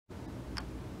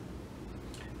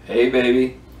Hey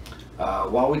baby,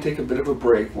 while we take a bit of a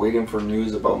break waiting for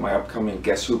news about my upcoming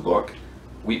Guess Who book,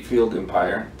 Wheatfield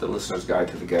Empire, The Listener's Guide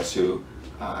to the Guess Who,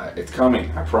 it's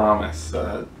coming, I promise.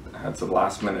 I had some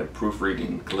last minute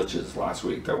proofreading glitches last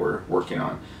week that we're working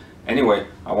on. Anyway,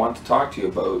 I want to talk to you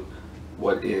about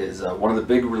what is one of the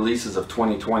big releases of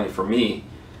 2020 for me,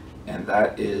 and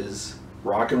that is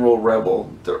Rock and Roll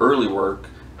Rebel, the early work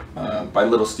by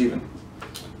Little Steven.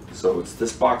 So it's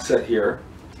this box set here.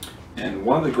 And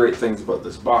one of the great things about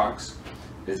this box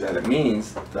is that it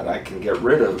means that I can get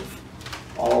rid of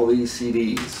all these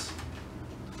CDs.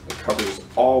 It covers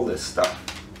all this stuff.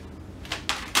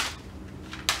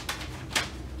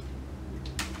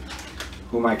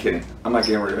 Who am I kidding? I'm not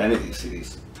getting rid of any of these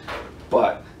CDs.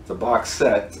 But the box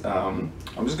set, I'm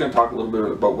just going to talk a little bit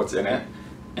about what's in it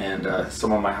and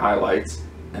some of my highlights,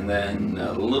 and then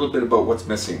a little bit about what's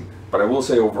missing. But I will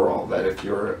say overall that if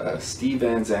you're a Steve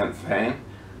Van Zandt fan,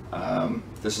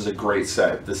 this is a great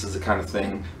set. This is the kind of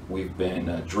thing we've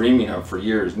been dreaming of for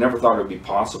years. Never thought it would be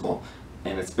possible,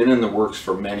 and it's been in the works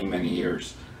for many, many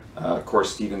years. Of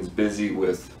course, Steven's busy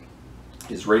with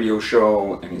his radio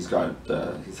show, and he's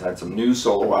had some new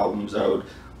solo albums out,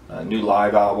 new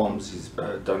live albums. He's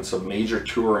done some major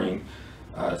touring,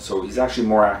 so he's actually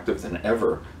more active than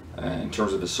ever in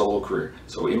terms of his solo career.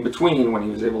 So in between, when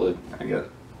he was able to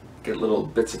get little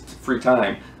bits of free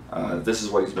time, this is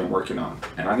what he's been working on,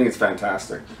 and I think it's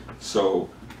fantastic. So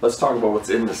let's talk about what's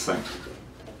in this thing.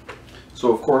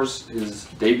 So of course, his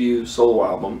debut solo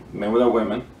album, Men Without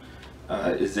Women,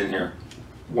 is in here.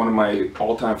 One of my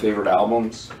all-time favorite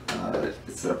albums.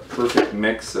 It's a perfect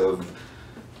mix of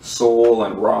soul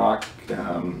and rock.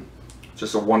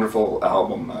 Just a wonderful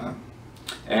album.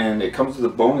 And it comes with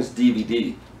a bonus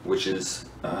DVD, which is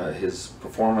his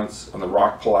performance on the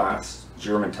Rock Palast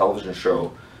German television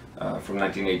show from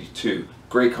 1982.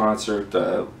 Great concert.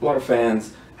 A lot of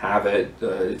fans have it.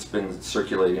 It's been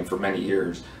circulating for many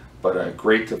years, but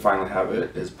great to finally have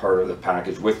it as part of the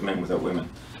package with Men Without Women.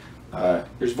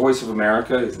 Here's Voice of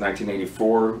America, his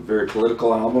 1984 very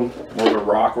political album, more of a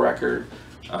rock record.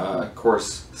 Of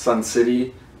course, Sun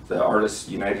City, the Artists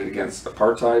United Against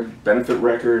Apartheid benefit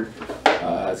record.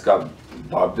 It's got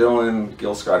Bob Dylan,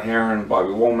 Gil Scott-Heron, Bobby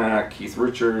Womack, Keith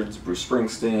Richards, Bruce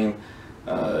Springsteen,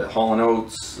 Hall &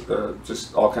 Oates,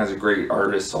 just all kinds of great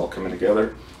artists all coming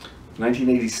together.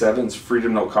 1987's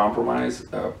Freedom No Compromise,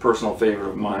 a personal favorite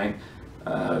of mine.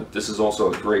 This is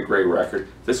also a great record.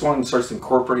 This one starts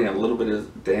incorporating a little bit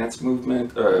of dance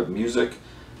movement, music,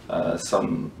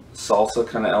 some salsa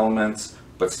kind of elements,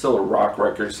 but still a rock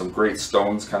record, some great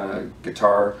Stones kind of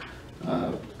guitar.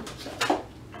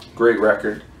 Great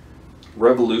record.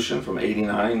 Revolution from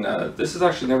 '89. This has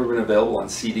actually never been available on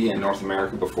CD in North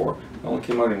America before. It only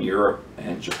came out in Europe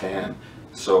and Japan.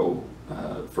 So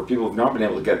for people who've not been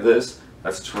able to get this,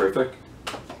 that's terrific.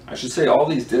 I should say all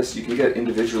these discs you can get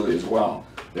individually as well.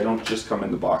 They don't just come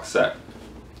in the box set.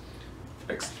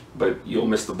 But you'll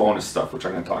miss the bonus stuff, which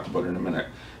I'm going to talk about in a minute.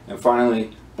 And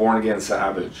finally, Born Again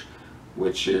Savage,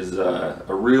 which is a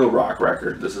real rock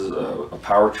record. This is a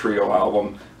power trio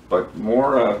album, but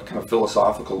more kind of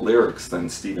philosophical lyrics than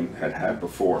Steven had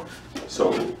before.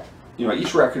 So, you know,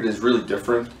 each record is really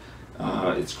different.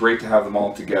 It's great to have them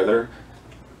all together.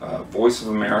 Voice of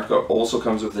America also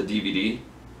comes with a DVD,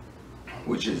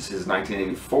 which is his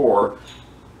 1984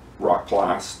 Rock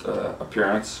Palast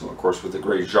appearance, of course with the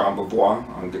great Jean Beauvoir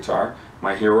on guitar,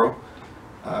 my hero.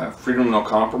 Freedom No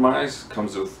Compromise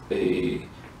comes with a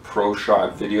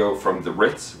pro-shot video from the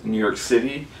Ritz in New York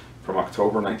City from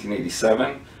October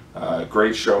 1987.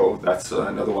 Great show. That's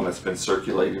another one that's been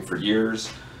circulating for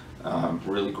years.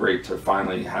 Really great to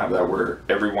finally have that where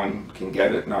everyone can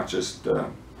get it, not just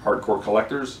hardcore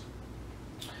collectors.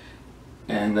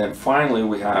 And then finally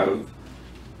we have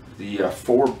the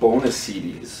 4 bonus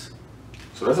CDs.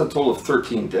 So that's a total of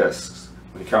 13 discs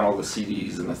when you count all the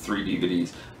CDs and the 3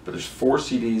 DVDs. But there's 4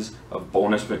 CDs of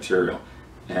bonus material.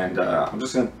 And I'm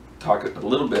just going to talk a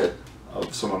little bit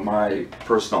of some of my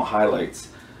personal highlights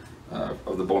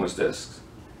of the bonus discs.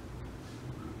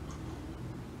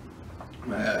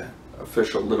 My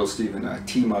official Little Steven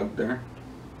tea mug there.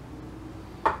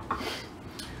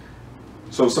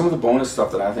 So some of the bonus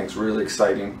stuff that I think is really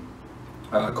exciting.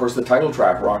 Of course, the title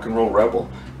track, Rock and Roll Rebel.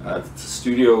 It's a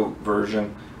studio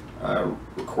version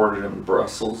recorded in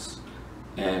Brussels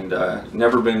and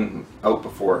never been out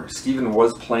before. Steven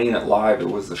was playing it live. It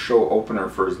was the show opener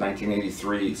for his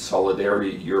 1983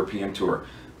 Solidarity European Tour.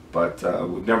 But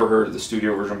we've never heard of the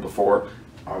studio version before.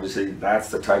 Obviously, that's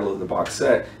the title of the box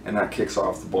set, and that kicks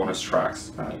off the bonus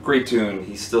tracks. Great tune.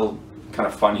 He's still kind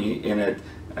of funny in it.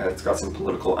 It's got some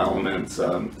political elements.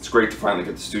 It's great to finally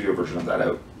get the studio version of that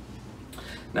out.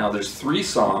 Now there's 3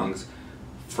 songs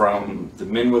from the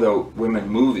Men Without Women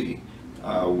movie,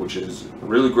 which is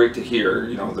really great to hear.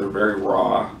 You know, they're very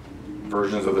raw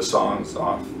versions of the songs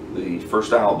off the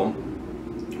first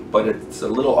album, but it's a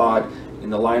little odd. In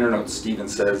the liner notes, Steven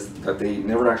says that they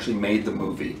never actually made the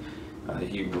movie.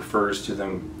 He refers to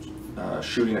them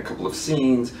shooting a couple of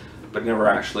scenes, but never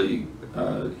actually,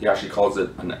 he actually calls it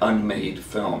an unmade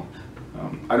film.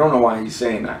 I don't know why he's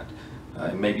saying that.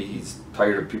 Maybe he's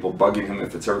tired of people bugging him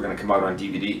if it's ever going to come out on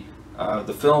DVD.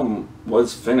 The film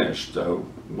was finished,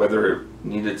 whether it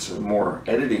needed some more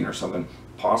editing or something,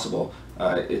 possible.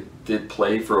 It did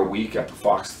play for a week at the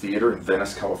Fox Theater in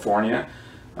Venice, California.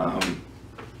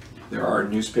 There are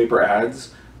newspaper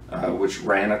ads which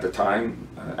ran at the time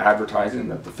advertising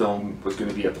that the film was going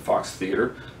to be at the Fox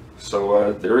Theater.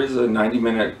 So there is a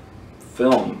 90-minute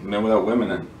film, Men Without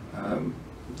Women,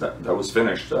 that was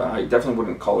finished. I definitely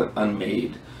wouldn't call it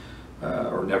unmade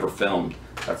or never filmed.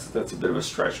 That's a bit of a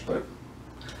stretch, but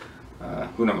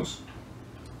who knows.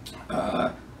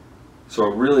 So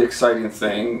a really exciting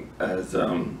thing is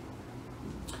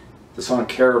the song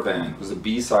Caravan was a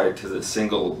B-side to the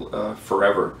single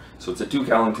Forever. So it's a Duke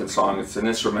Ellington song. It's an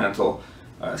instrumental.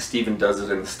 Steven does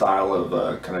it in the style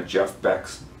of kind of Jeff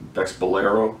Beck's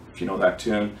Bolero, if you know that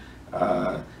tune.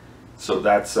 So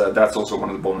that's also one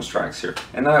of the bonus tracks here.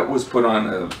 And that was put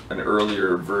on an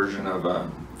earlier version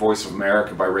of Voice of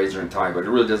America by Razor and Tie, but it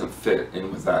really doesn't fit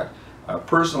in with that.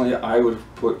 Personally, I would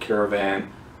have put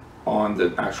Caravan on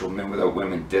the actual Men Without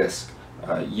Women disc.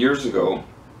 Years ago,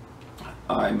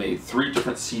 I made 3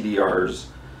 different CDRs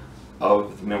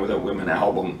of the Men Without Women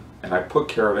album, and I put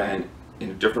Caravan in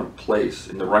a different place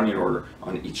in the running order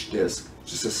on each disc,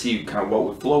 just to see kind of what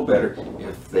would flow better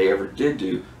if they ever did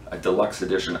do a deluxe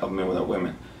edition of Men Without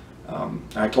Women. And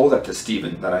I told that to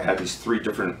Steven, that I had these 3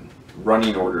 different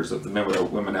running orders of the Men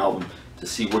Without Women album to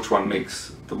see which one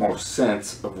makes the most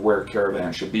sense of where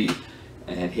Caravan should be.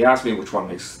 And he asked me which one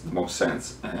makes the most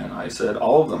sense, and I said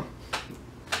all of them.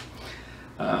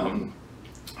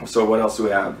 So what else do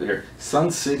we have here? Sun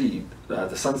City,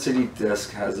 the Sun City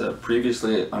disc has a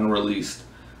previously unreleased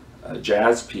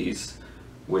jazz piece,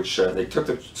 which they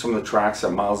took some of the tracks that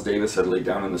Miles Davis had laid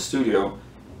down in the studio,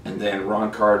 and then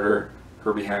Ron Carter,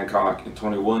 Herbie Hancock, and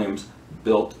Tony Williams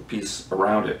built a piece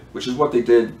around it, which is what they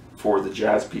did for the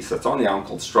jazz piece that's on the album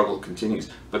called Struggle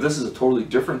Continues. But this is a totally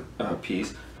different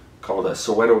piece called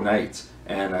Soweto Nights,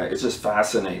 and it's just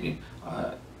fascinating.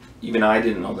 Even I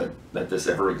didn't know that this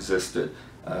ever existed.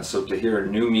 So to hear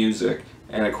new music,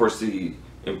 and of course the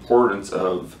importance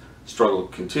of Struggle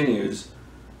Continues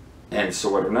and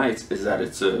Soweto Nights is that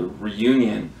it's a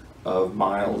reunion of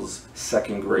Miles'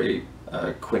 second grade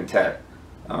quintet.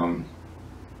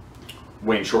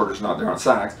 Wayne Shorter's not there on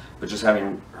sax, but just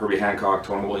having Herbie Hancock,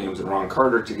 Tony Williams, and Ron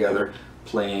Carter together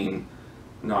playing,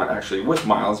 not actually with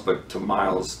Miles, but to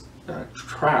Miles'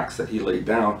 tracks that he laid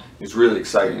down, is really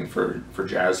exciting for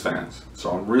jazz fans.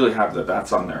 So I'm really happy that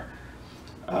that's on there.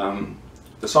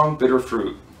 The song Bitter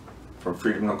Fruit from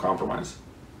Freedom No Compromise.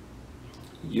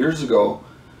 Years ago,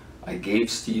 I gave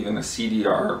Steven a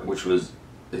CDR which was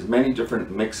as many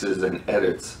different mixes and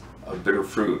edits of Bitter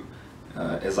Fruit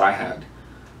as I had,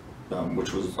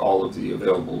 which was all of the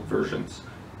available versions.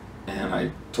 And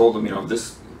I told him, you know,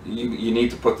 you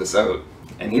need to put this out.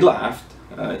 And he laughed.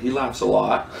 He laughs a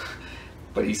lot.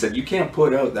 But he said, you can't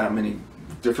put out that many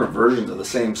different versions of the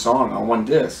same song on one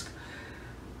disc.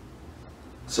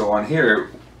 So on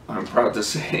here, I'm proud to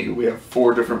say we have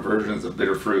 4 different versions of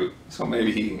Bitter Fruit. So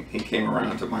maybe he came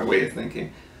around to my way of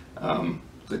thinking.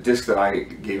 The disc that I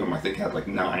gave him, I think, had like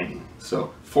 9.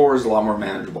 So 4 is a lot more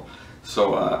manageable.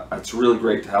 So it's really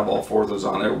great to have all 4 of those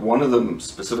on there. One of them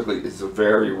specifically is a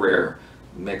very rare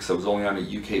mix that was only on a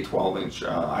UK 12-inch.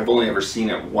 I've only ever seen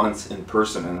it once in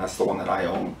person, and that's the one that I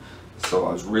own. So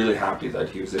I was really happy that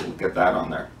he was able to get that on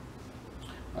there.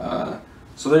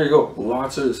 So there you go,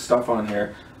 lots of stuff on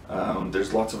here.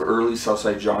 There's lots of early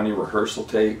Southside Johnny rehearsal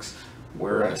takes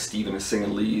where Steven is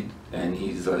singing lead, and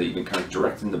he's even kind of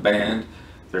directing the band.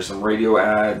 There's some radio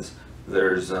ads.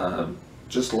 There's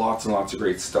just lots and lots of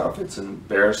great stuff. It's an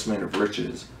embarrassment of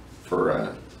riches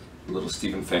for little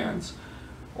Steven fans,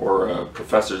 or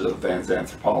professors of advanced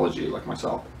anthropology like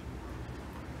myself.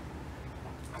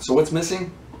 So what's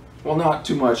missing? Well, not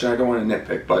too much, and I don't want to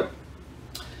nitpick, but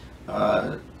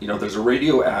you know, there's a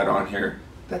radio ad on here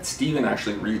that Steven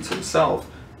actually reads himself,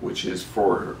 which is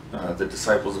for the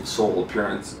Disciples of Soul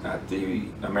appearance at the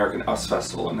American US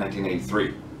Festival in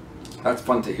 1983. That's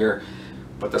fun to hear.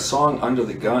 But the song Under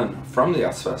the Gun from the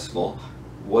US Festival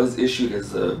was issued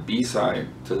as a B-side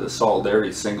to the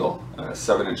Solidarity single,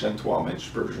 7-inch and 12-inch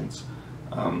versions.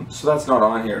 So that's not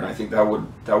on here, and I think that would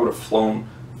have flown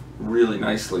really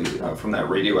nicely from that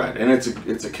radio ad, and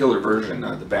it's a killer version.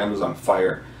 The band was on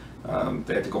fire.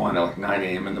 They had to go on at like 9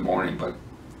 a.m. in the morning, but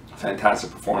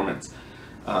fantastic performance.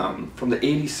 From the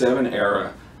 '87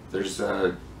 era, there's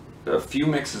a few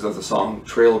mixes of the song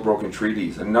Trail of Broken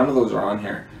Treaties, and none of those are on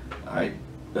here.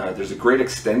 There's a great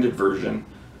extended version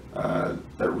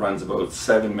that runs about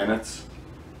 7 minutes,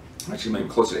 actually maybe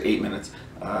closer to 8 minutes.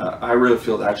 I really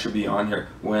feel that should be on here.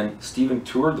 When Steven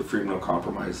toured the Freedom No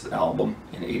Compromise album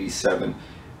in '87,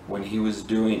 when he was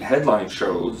doing headline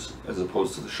shows as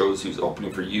opposed to the shows he was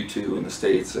opening for U2 in the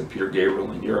States and Peter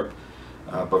Gabriel in Europe,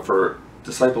 but for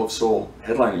Disciple of Soul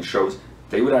headlining shows,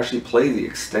 they would actually play the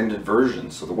extended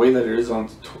version. So the way that it is on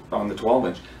the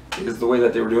 12-inch is the way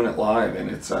that they were doing it live,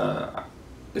 and it's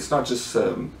not just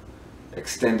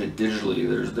extended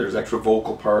digitally. There's extra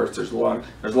vocal parts. There's a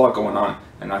lot going on,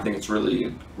 and I think it's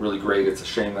really great. It's a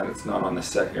shame that it's not on the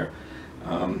set here.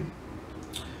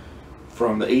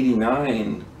 From the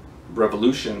 '89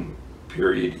 Revolution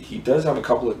period, he does have a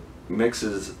couple of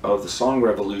mixes of the song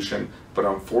Revolution, but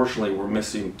unfortunately we're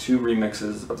missing 2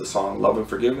 remixes of the song Love and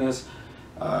Forgiveness.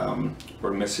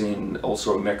 We're missing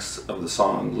also a mix of the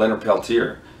song Leonard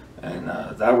Peltier, and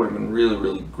that would have been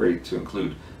really great to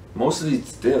include. Most of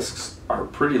these discs are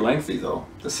pretty lengthy though.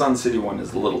 The Sun City one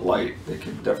is a little light. They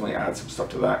could definitely add some stuff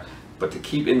to that, but to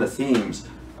keep in the themes,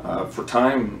 for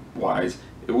time wise,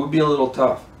 it would be a little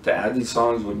tough. To add these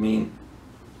songs would mean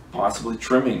possibly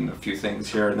trimming a few things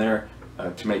here and there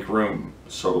to make room.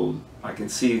 So I can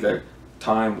see that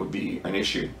time would be an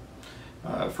issue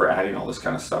for adding all this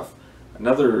kind of stuff.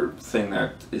 Another thing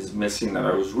that is missing that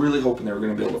I was really hoping they were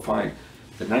going to be able to find,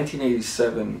 the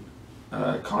 1987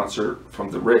 concert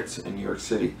from the Ritz in New York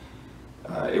City.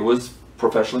 It was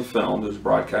professionally filmed. It was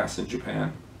broadcast in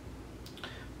Japan,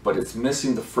 but it's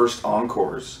missing the first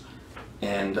encores,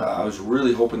 and I was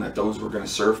really hoping that those were going to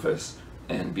surface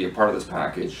and be a part of this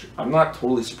package. I'm not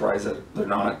totally surprised that they're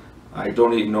not. I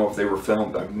don't even know if they were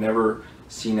filmed. I've never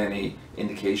seen any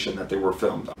indication that they were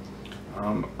filmed.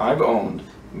 I've owned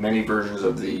many versions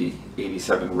of the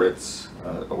 '87 Ritz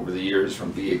over the years,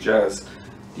 from VHS,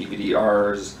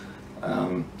 DVD-Rs,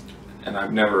 and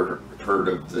I've never heard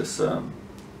of this.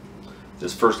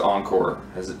 This first encore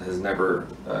has never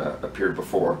appeared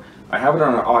before. I have it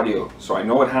on an audio, so I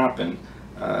know it happened.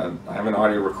 I have an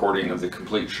audio recording of the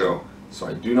complete show, so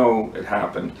I do know it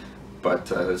happened. But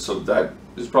so that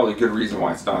is probably a good reason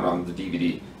why it's not on the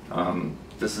DVD.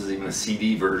 This is even a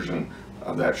CD version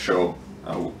of that show,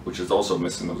 which is also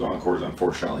missing those encores,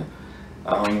 unfortunately.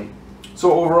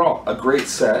 So overall, a great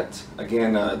set.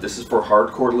 Again, this is for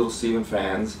hardcore Little Steven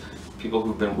fans, people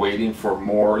who've been waiting for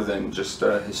more than just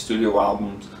his studio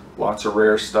albums. Lots of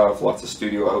rare stuff, lots of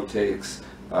studio outtakes,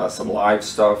 some live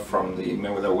stuff from the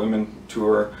Men Without Women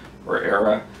tour or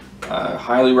era.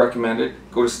 Highly recommend it.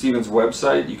 Go to Steven's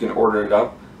website, you can order it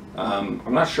up.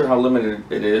 I'm not sure how limited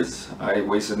it is. I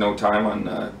wasted no time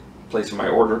on placing my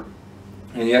order.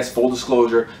 And yes, full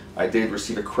disclosure, I did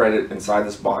receive a credit inside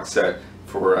this box set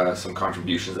for some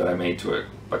contributions that I made to it,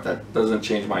 but that doesn't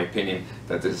change my opinion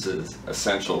that this is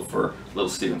essential for Little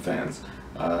Steven fans.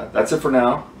 That's it for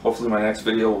now. Hopefully my next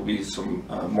video will be some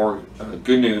more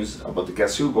good news about the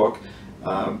Guess Who book.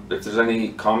 If there's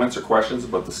any comments or questions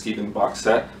about the Steven box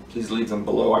set, please leave them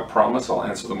below. I promise I'll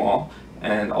answer them all,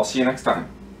 and I'll see you next time.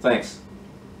 Thanks.